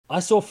I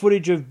saw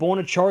footage of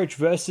Borna Coric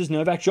versus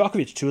Novak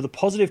Djokovic, two of the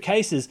positive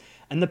cases,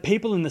 and the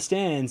people in the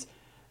stands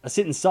are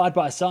sitting side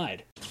by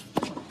side.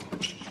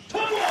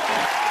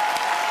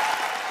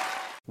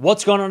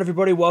 What's going on,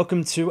 everybody?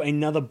 Welcome to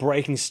another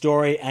breaking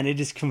story, and it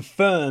is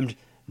confirmed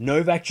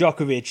Novak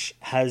Djokovic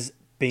has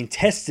been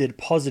tested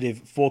positive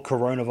for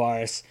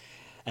coronavirus,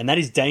 and that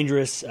is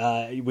dangerous.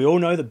 We all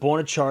know that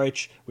Borna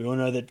Coric, we all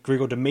know that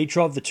Grigor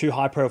Dimitrov, the two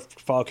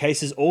high-profile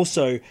cases.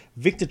 Also,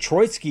 Viktor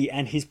Troicki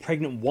and his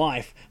pregnant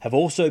wife have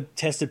also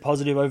tested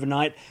positive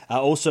overnight.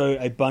 Also,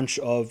 a bunch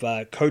of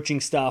coaching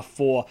staff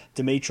for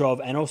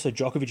Dimitrov and also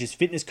Djokovic's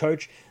fitness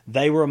coach.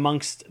 They were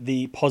amongst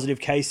the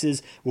positive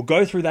cases. We'll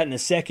go through that in a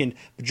second.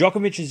 But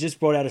Djokovic has just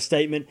brought out a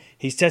statement.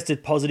 He's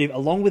tested positive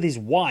along with his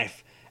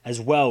wife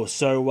as well.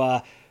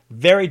 So,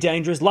 very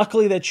dangerous.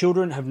 Luckily, their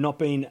children have not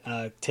been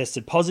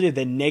tested positive.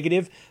 They're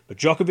negative, but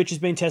Djokovic has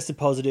been tested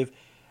positive,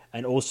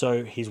 and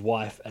also his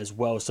wife as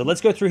well. So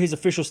let's go through his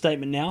official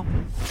statement now.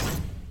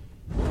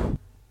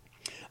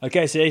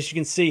 Okay, so as you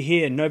can see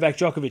here, Novak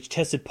Djokovic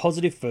tested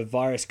positive for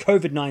virus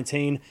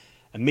COVID-19.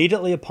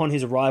 Immediately upon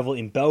his arrival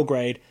in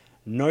Belgrade,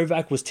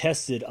 Novak was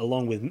tested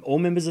along with all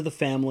members of the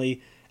family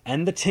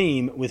and the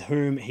team with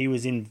whom he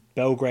was in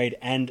Belgrade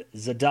and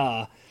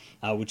Zadar,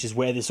 which is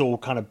where this all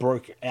kind of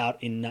broke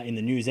out in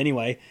the news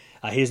anyway.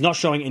 He is not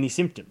showing any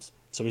symptoms.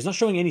 So he's not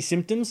showing any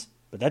symptoms,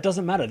 but that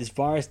doesn't matter. This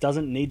virus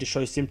doesn't need to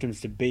show symptoms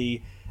to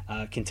be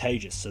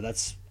contagious. So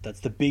that's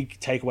the big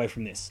takeaway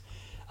from this.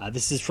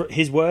 This is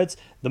his words.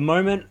 The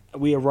moment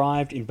we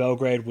arrived in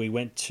Belgrade, we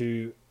went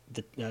to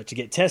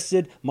get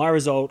tested. My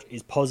result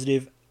is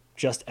positive,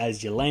 just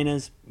as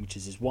Yelena's, which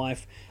is his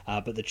wife,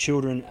 but the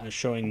children are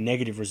showing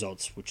negative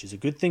results, which is a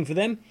good thing for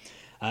them.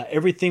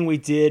 Everything we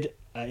did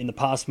in the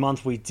past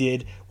month, we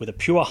did with a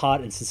pure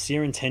heart and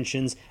sincere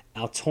intentions.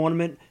 Our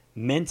tournament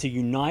meant to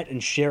unite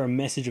and share a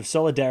message of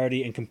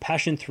solidarity and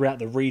compassion throughout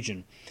the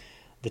region.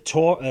 The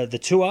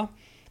tour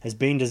has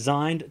been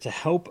designed to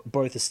help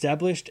both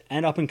established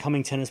and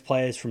up-and-coming tennis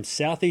players from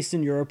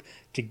Southeastern Europe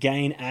to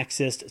gain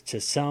access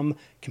to some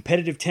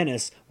competitive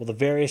tennis while the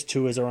various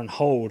tours are on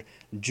hold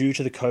due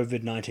to the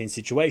COVID-19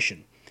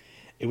 situation.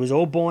 It was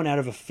all born out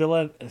of a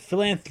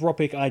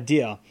philanthropic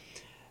idea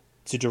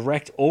to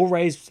direct all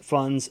raised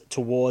funds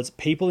towards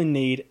people in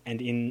need,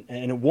 and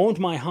it warmed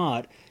my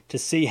heart to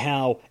see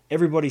how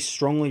everybody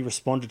strongly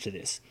responded to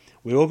this.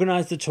 We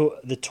organized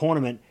the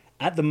tournament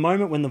at the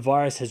moment when the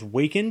virus has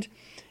weakened,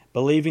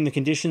 believing the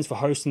conditions for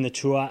hosting the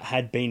tour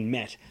had been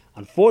met.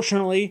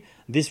 Unfortunately,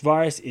 this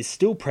virus is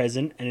still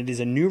present, and it is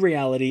a new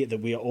reality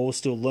that we are all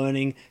still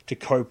learning to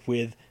cope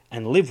with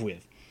and live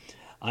with.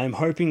 I am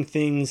hoping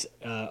things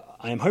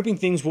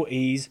will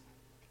ease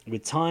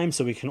with time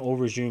so we can all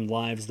resume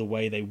lives the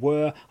way they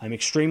were. I'm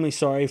extremely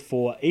sorry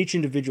for each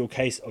individual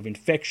case of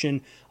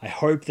infection. I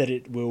hope that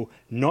it will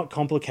not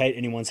complicate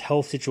anyone's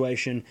health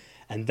situation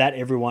and that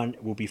everyone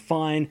will be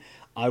fine.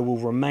 I will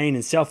remain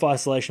in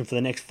self-isolation for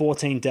the next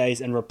 14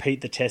 days and repeat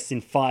the test in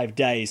 5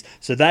 days.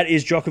 So that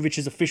is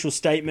Djokovic's official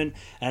statement.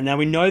 And now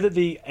we know that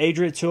the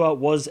Adria Tour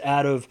was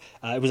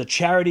it was a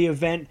charity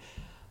event,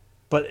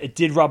 but it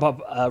did rub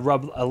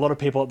a lot of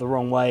people up the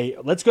wrong way.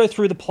 Let's go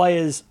through the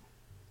players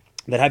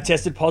that have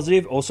tested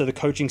positive, also the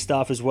coaching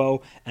staff as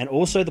well, and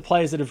also the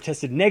players that have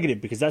tested negative,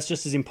 because that's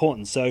just as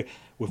important. So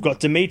we've got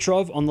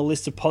Dimitrov on the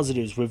list of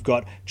positives. We've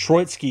got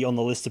Troicki on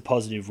the list of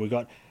positive. We've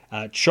got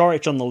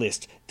Coric on the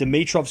list.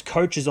 Dimitrov's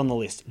coach is on the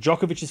list.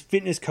 Djokovic's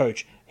fitness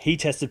coach, he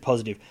tested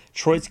positive.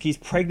 Troicki's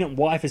pregnant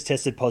wife has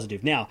tested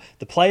positive. Now,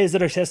 the players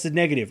that have tested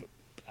negative,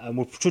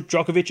 we'll put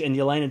Djokovic and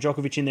Jelena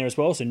Djokovic in there as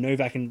well. So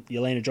Novak and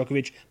Jelena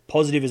Djokovic,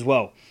 positive as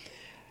well.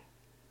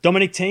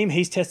 Dominic Thiem,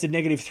 he's tested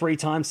negative 3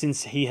 times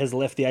since he has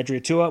left the Adria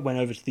Tour, went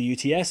over to the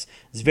UTS.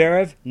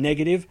 Zverev,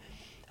 negative.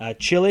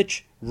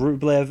 Cilic,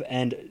 Rublev,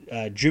 and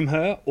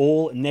Dzumhur,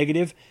 all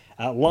negative.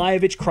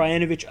 Lajovic,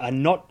 Krajinovic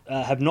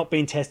have not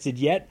been tested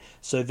yet,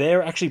 so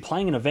they're actually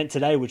playing an event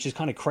today, which is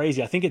kind of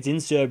crazy. I think it's in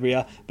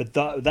Serbia,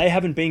 but they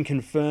haven't been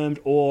confirmed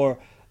or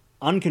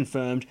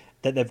unconfirmed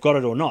that they've got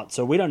it or not.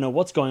 So we don't know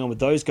what's going on with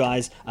those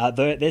guys.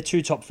 They're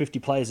 2 top 50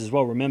 players as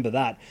well, remember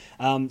that.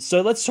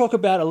 So let's talk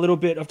about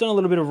I've done a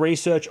little bit of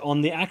research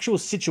on the actual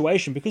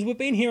situation, because we've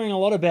been hearing a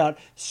lot about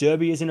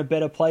Serbia's in a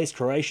better place,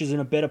 Croatia's in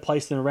a better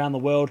place than around the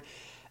world,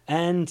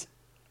 and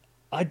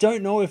I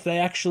don't know if they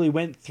actually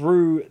went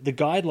through the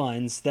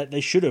guidelines that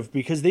they should have,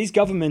 because these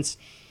governments,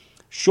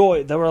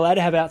 sure, they were allowed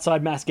to have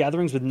outside mass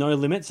gatherings with no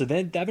limit, so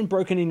they haven't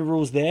broken any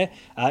rules there.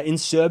 In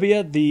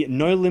Serbia, the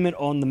no limit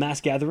on the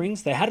mass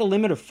gatherings, they had a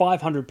limit of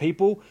 500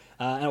 people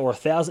or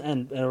 1,000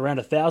 and around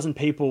 1,000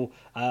 people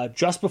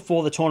just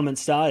before the tournament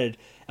started.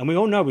 And we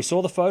all know, we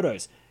saw the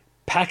photos,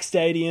 packed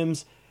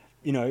stadiums.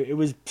 You know, it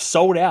was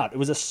sold out. It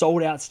was a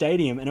sold out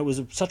stadium, and it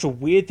was such a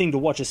weird thing to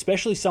watch,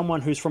 especially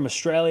someone who's from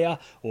Australia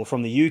or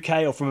from the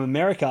UK or from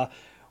America.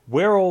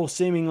 We're all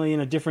seemingly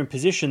in a different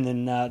position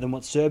than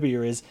what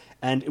Serbia is,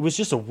 and it was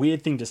just a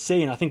weird thing to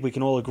see, and I think we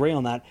can all agree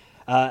on that.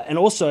 And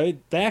also,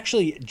 they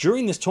actually,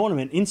 during this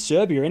tournament, in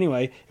Serbia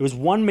anyway, it was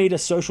 1 meter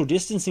social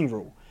distancing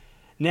rule.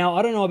 Now,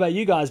 I don't know about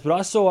you guys, but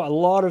I saw a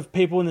lot of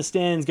people in the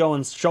stands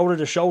going shoulder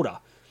to shoulder.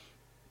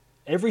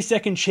 every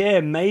second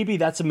chair, maybe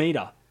that's a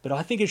meter, but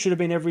I think it should have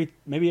been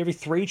maybe every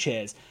 3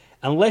 chairs.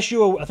 Unless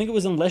you were, I think it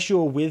was unless you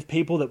were with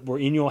people that were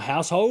in your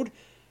household,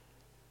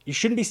 you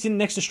shouldn't be sitting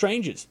next to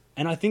strangers.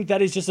 And I think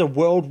that is just a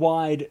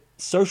worldwide,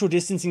 social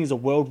distancing is a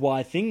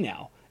worldwide thing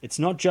now. It's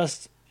not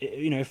just,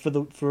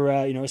 for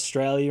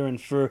Australia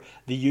and for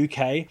the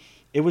UK.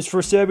 It was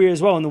for Serbia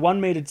as well. And the 1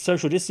 meter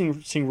social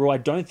distancing rule I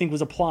don't think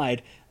was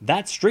applied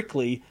that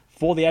strictly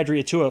for the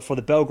Adria Tour for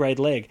the Belgrade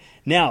leg.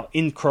 Now,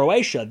 in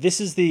Croatia,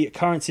 this is the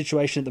current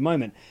situation at the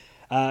moment.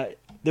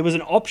 There was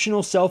an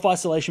optional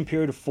self-isolation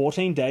period of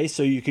 14 days,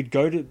 so you could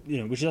go to,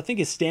 which I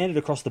think is standard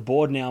across the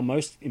board now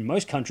in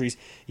most countries.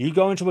 You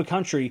go into a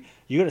country,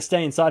 you got to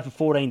stay inside for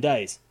 14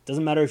 days.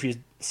 Doesn't matter if you're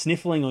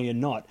sniffling or you're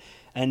not.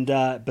 And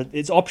but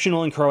it's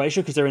optional in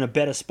Croatia because they're in a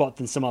better spot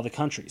than some other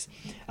countries.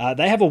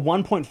 They have a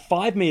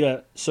 1.5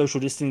 meter social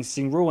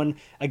distancing rule, and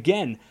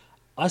again,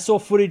 I saw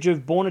footage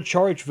of Borna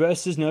Coric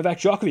versus Novak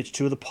Djokovic,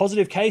 2 of the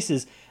positive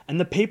cases, and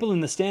the people in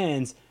the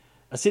stands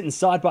are sitting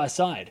side by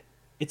side.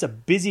 It's a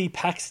busy,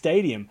 packed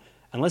stadium.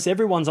 Unless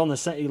everyone's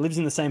lives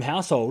in the same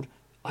household,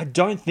 I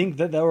don't think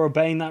that they were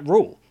obeying that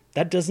rule.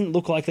 That doesn't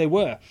look like they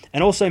were.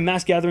 And also,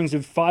 mass gatherings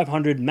of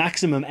 500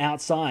 maximum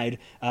outside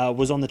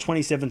was on the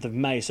 27th of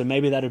May, so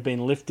maybe that had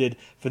been lifted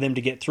for them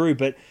to get through.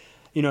 But,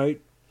 I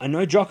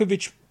know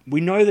Djokovic, we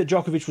know that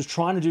Djokovic was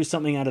trying to do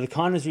something out of the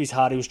kindness of his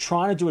heart. He was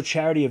trying to do a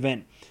charity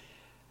event.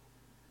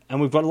 And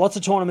we've got lots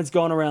of tournaments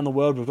going around the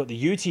world. We've got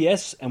the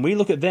UTS, and we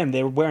look at them.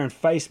 They're wearing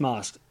face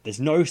masks.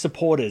 There's no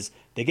supporters.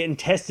 They're getting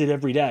tested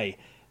every day.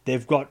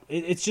 They've got...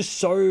 It's just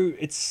so...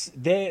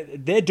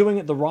 They're doing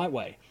it the right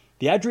way.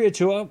 The Adria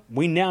Tour,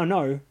 we now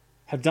know,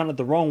 have done it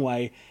the wrong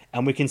way,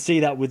 and we can see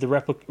that with the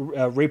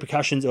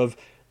repercussions of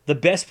the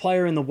best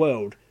player in the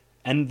world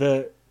and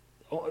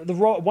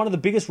one of the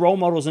biggest role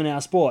models in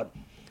our sport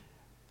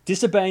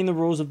disobeying the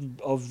rules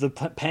of the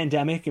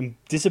pandemic and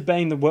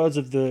disobeying the words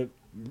of the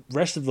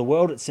rest of the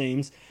world, it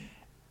seems,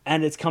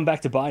 and it's come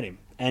back to bite him.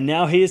 And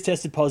now he has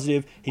tested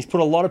positive. He's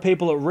put a lot of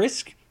people at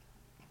risk.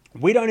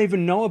 We don't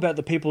even know about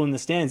the people in the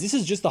stands. This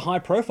is just the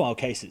high-profile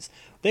cases.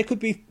 There could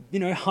be,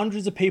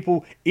 hundreds of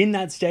people in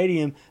that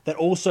stadium that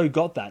also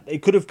got that.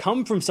 It could have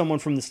come from someone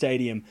from the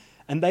stadium,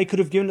 and they could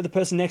have given to the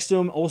person next to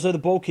them, also the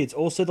ball kids,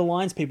 also the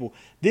Lions people.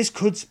 This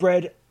could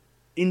spread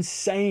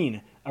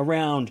insane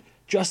around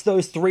just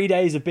those 3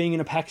 days of being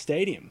in a packed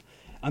stadium.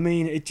 I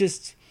mean, it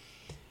just...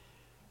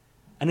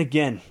 And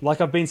again,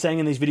 like I've been saying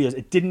in these videos,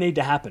 it didn't need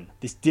to happen.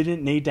 This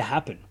didn't need to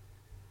happen.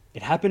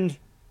 It happened,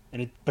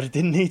 but it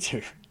didn't need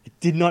to. It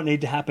did not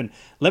need to happen.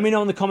 Let me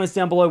know in the comments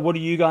down below, what do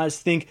you guys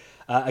think?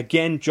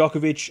 Again,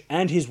 Djokovic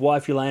and his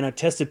wife, Jelena,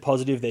 tested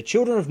positive. Their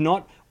children have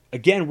not.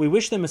 Again, we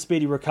wish them a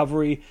speedy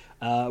recovery.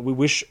 We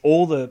wish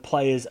all the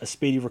players a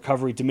speedy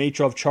recovery.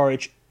 Dimitrov,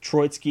 Coric,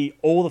 Troitsky,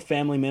 all the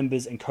family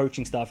members and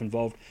coaching staff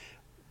involved.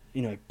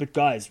 But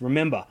guys,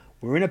 remember,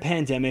 we're in a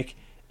pandemic.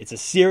 It's a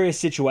serious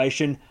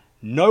situation.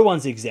 No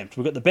one's exempt.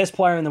 We've got the best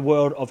player in the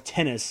world of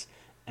tennis,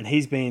 and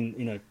he's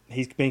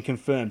been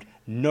confirmed.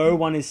 No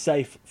one is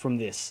safe from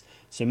this.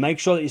 So make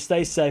sure that you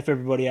stay safe,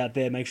 everybody out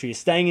there. Make sure you're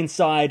staying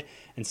inside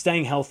and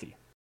staying healthy.